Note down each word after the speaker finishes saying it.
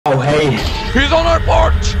Oh, hey. He's on our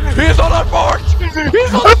porch! He's on our porch!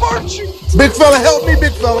 He's on our porch! Big fella, help me,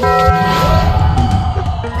 big fella!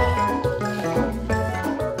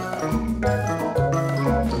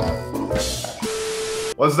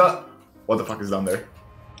 What's that? What the fuck is down there?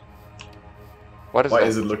 What is Why that?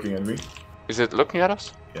 is it looking at me? Is it looking at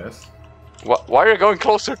us? Yes. Why are you going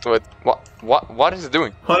closer to it? What is it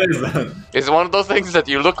doing? What is that? Is it one of those things that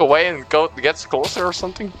you look away and it gets closer or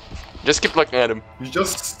something? Just keep looking at him. He's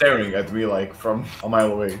just staring at me like from a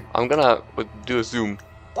mile away. I'm gonna do a zoom.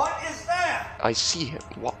 What is that? I see him.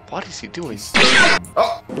 What is he doing?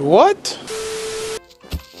 Oh! What?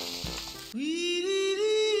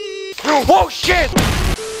 Oh shit!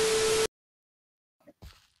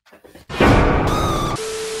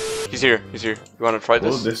 He's here. He's here. You wanna try Will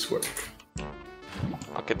this? this work?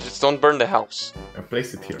 Okay, just don't burn the house. I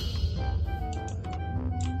placed it here.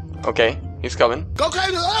 Okay, he's coming. Go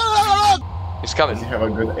crazy! He's coming. Does he have a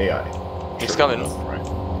good AI? He's Sure, coming. he does, right?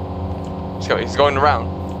 He's coming. He's going around.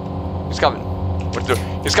 He's coming. What's he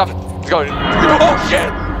doing? He's coming. He's going. Oh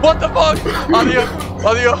shit! What the fuck? Audio.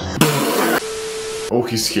 Audio. Oh,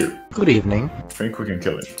 he's here. Good evening. I think we can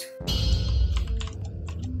kill him.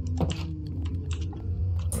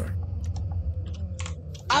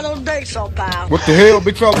 I don't think so, pal. What the hell,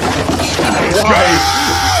 big fella?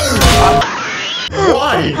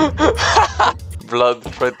 Why? Blood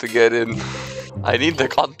tried to get in. I need the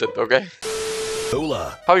content, okay?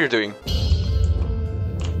 Hola. How you doing?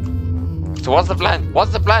 So what's the plan?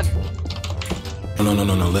 What's the plan? No,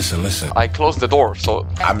 listen. I closed the door, so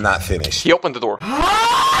I'm not finished. he opened the door.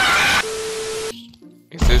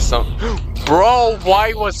 Is this some... Bro,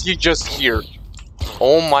 why was he just here?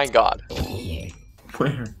 Oh my god.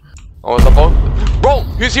 Where? I was about... Bro,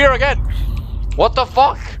 he's here again! What the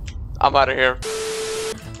fuck? I'm out of here.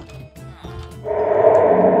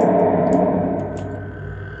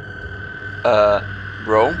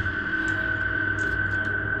 Bro?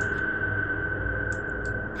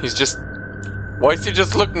 He's just... Why is he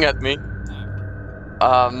just looking at me?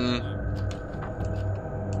 Come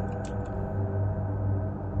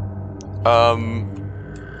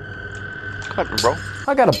on, bro.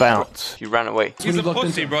 I gotta bounce. He ran away. He's a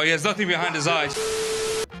pussy, bro. He has nothing behind his eyes.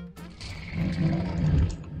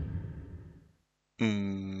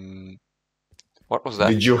 What was that?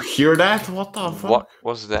 Did you hear that? What the fuck? What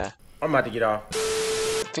was that? I'm about to get off.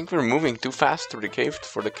 I think we're moving too fast through the cave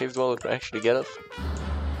for the cave dweller to actually get us.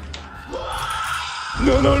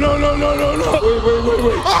 No.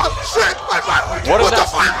 Wait. Oh, shit! What is that?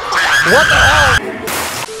 What the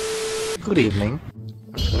hell? Good evening.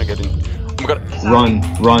 I'm just gonna get in. I'm gonna...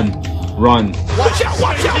 Run. Watch out!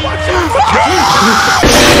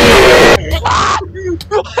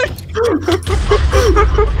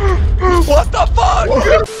 What the fuck?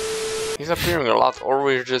 He's appearing a lot, or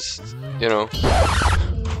we're just, you know...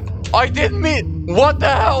 I didn't mean... What the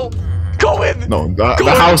hell? Go in! No,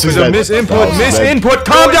 the house is dead. Misinput,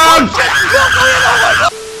 calm down!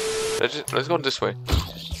 Let's go this way.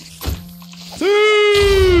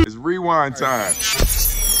 It's rewind time.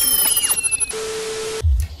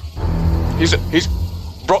 He's...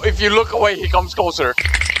 Bro, if you look away, he comes closer.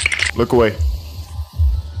 Look away.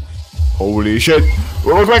 Holy shit!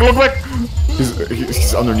 Look back!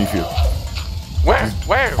 He's underneath you. Where?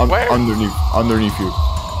 Underneath you.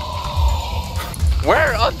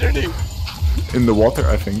 Where underneath? In the water,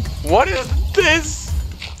 I think. What is this?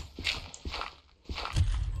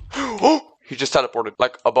 Oh! He just teleported,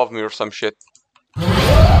 like, above me or some shit. What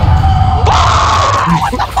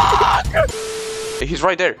the fuck? He's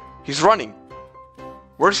right there. He's running.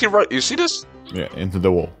 Where's he run? You see this? Yeah, into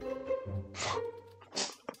the wall.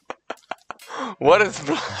 What is...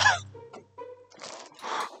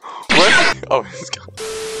 Where? Oh, he's gone.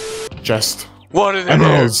 Chest. What is it?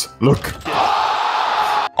 Emeralds. Look.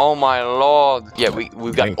 Oh my lord. Yeah, we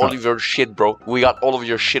got all of your shit, bro. We got all of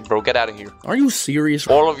your shit, bro. Get out of here. Are you serious?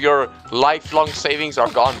 All of your lifelong savings are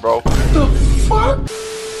gone, bro. Oh,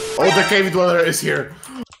 the cave dweller is here.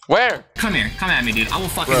 Where? Come here, come at me, dude. I will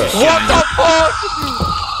fucking What the fuck?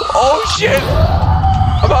 Oh shit!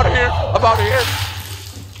 I'm out of here. I'm out of here.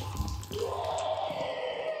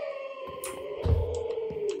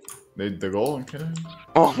 They go and kill him.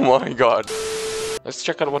 Oh my god. Let's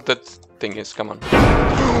check out what that thing is. Come on.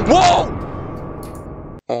 Whoa!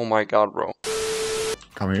 Oh my god, bro.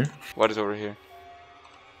 Come here. What is over here?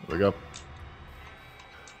 Look up.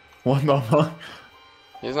 What the fuck?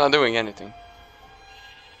 He's not doing anything.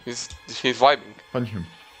 He's vibing. Punch him.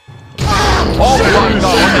 Oh my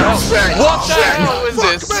god, what the hell is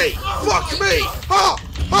this? Fuck me!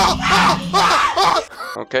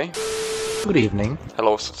 Okay. Good evening.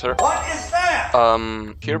 Hello, sir. What is that?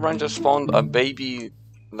 Herobrine just spawned a baby,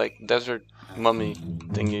 like, desert mummy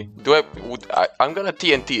thingy. I'm gonna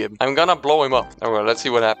TNT him. I'm gonna blow him up. Alright, let's see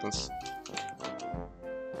what happens.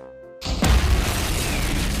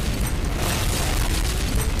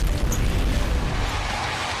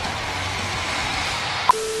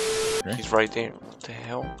 He's right there. What the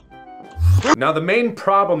hell? Now the main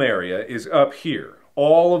problem area is up here.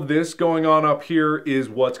 All of this going on up here is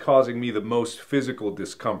what's causing me the most physical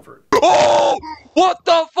discomfort. Oh! What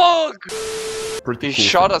the fuck? Pretty He cool.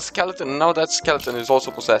 shot a skeleton and now that skeleton is also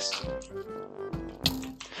possessed.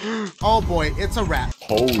 Oh boy, it's a wrap.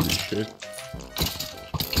 Holy shit.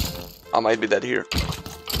 I might be dead here.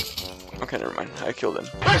 Okay, never mind. I killed him.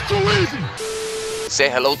 That's too easy. Say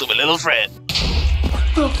hello to my little friend.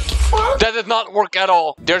 That did not work at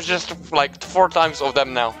all. There's just like 4 times of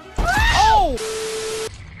them now. Oh!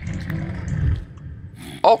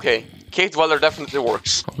 Okay, Cave Dweller definitely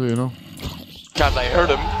works. How do you know? Can't I heard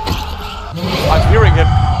him? I'm hearing him.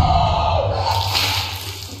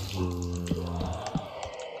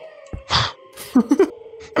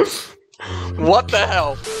 What the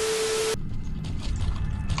hell?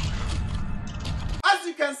 As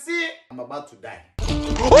you can see, I'm about to die.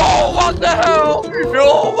 Oh, what the hell?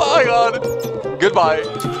 Oh my god. Goodbye.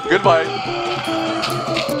 Goodbye.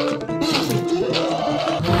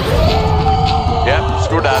 Yeah,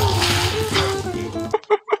 screw that.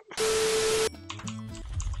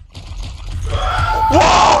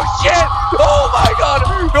 Whoa, shit! Oh my god!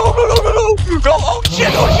 No, no, no, no, no! No, oh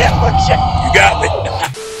shit, oh shit, oh shit! You got me!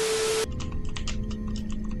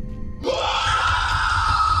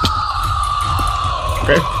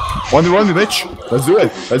 Okay. 1v1, bitch. Let's do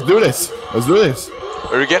it. Let's do this. Let's do this.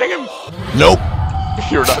 Are you getting him? Nope.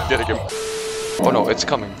 You're not getting him. Oh no, it's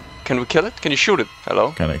coming. Can we kill it? Can you shoot it?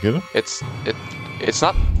 Hello? Can I kill him? It's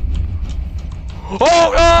not.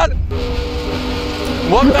 Oh god!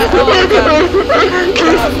 What the hell is that?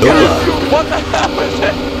 What the hell is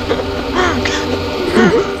that?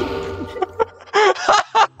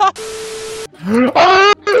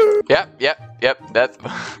 Yep. That's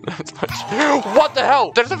much. What the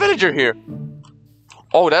hell? There's a villager here.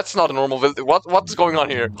 Oh, that's not a normal village. What's going on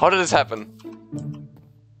here? How did this happen?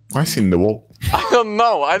 I seen the wall. I don't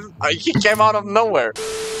know. He came out of nowhere.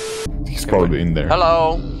 He's probably in there.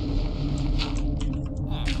 Hello.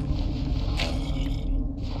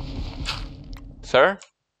 Sir?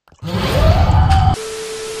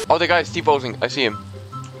 Oh, the guy's T-posing. I see him.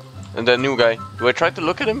 And the new guy. Do I try to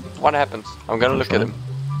look at him? What happens? I'm gonna look at him.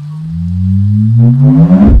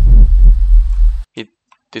 He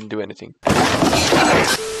didn't do anything.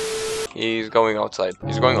 He's going outside.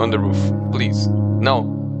 He's going on the roof. Please.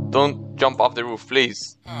 No. Don't jump off the roof,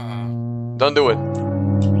 please. Don't do it.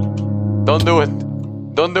 Don't do it.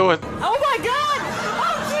 Don't do it. Oh my god!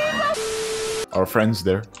 Oh Jesus! Our friend's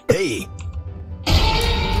there. Hey.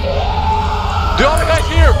 The other guy's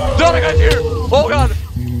here! The other guy's here! Oh god!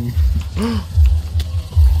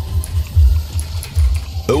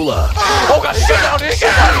 Hola. Oh god, he got down! He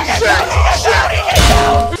got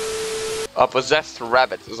down! A possessed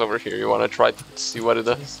rabbit is over here. You wanna try to see what it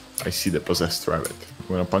does? I see the possessed rabbit.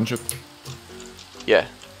 You wanna punch it? Yeah.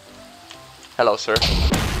 Hello, sir.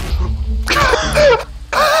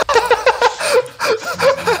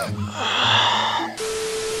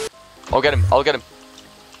 I'll get him. I'll get him.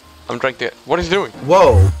 I'm trying to. What is he doing?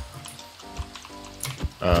 Whoa.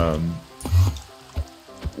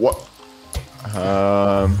 What?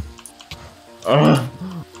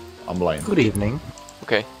 I'm blind. Good evening.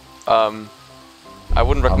 Okay. I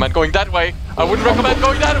wouldn't recommend going that way. I wouldn't recommend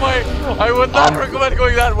going that way. I would not recommend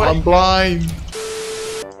going that way. I'm blind.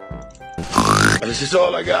 This is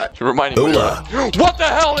all I got. You're reminding me. Hola. What the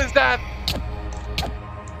hell is that?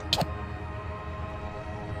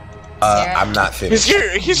 I'm not He's finished.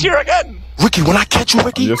 here. He's here again. Ricky, when I catch you, I'm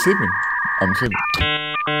Ricky. just sleeping. I'm sleeping.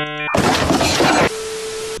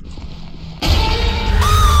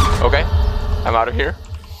 Okay. I'm out of here.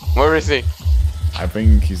 Where is he? I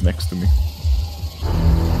think he's next to me.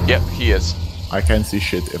 Yep, he is. I can't see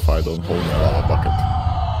shit if I don't hold my lava bucket.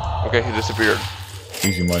 Okay, he disappeared.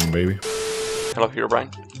 Easy money, baby. Hello, Herobrine.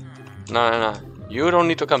 No. You don't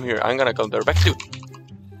need to come here. I'm gonna come there. Back to.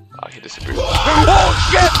 Oh, he disappeared. Oh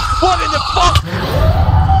shit! What in the fuck?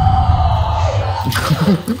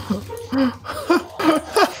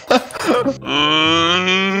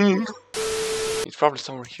 He's probably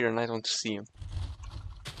somewhere here and I don't see him.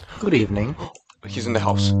 Good evening. He's in the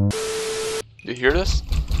house. Do you hear this?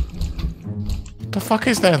 The fuck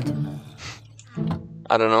is that?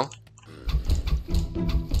 I don't know.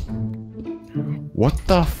 What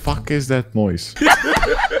the fuck is that noise?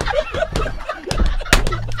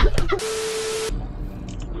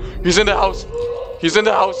 He's in the house. He's in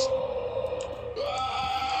the house.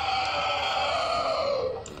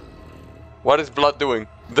 What is Blood doing?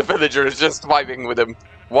 The villager is just vibing with him.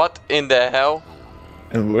 What in the hell?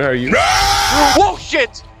 And where are you? Whoa,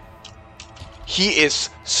 shit! He is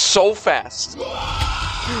so fast.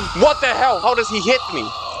 What the hell? How does he hit me?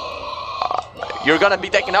 You're gonna be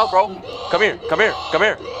taken out, bro. Come here, come here, come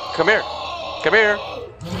here, come here, come here.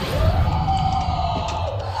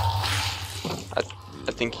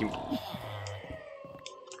 I think he...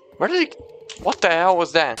 Where did he... What the hell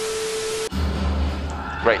was that?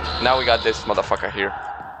 Great, now we got this motherfucker here.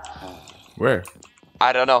 Where?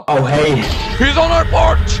 I don't know. Oh, hey. He's on our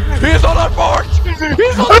porch! He's on our porch!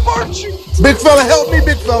 He's on the porch! Big fella, help me,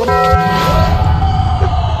 big fella.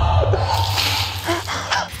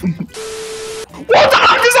 What the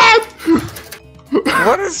fuck is that?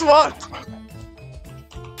 What is what?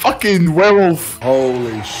 Fucking werewolf.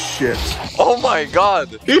 Holy shit. Oh my god!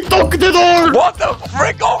 He took the door. What the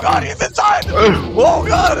frick? Oh god, he's inside! Oh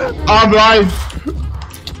god! I'm blind.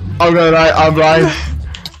 I'm gonna die. I'm blind.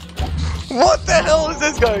 What the hell is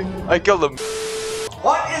this guy? I killed him.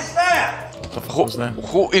 What is that?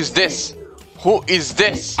 Who is this? Who is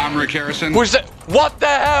this? I'm Rick Harrison. Who's that? What the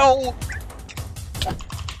hell?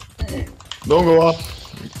 Don't go up.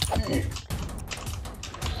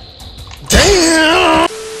 Damn!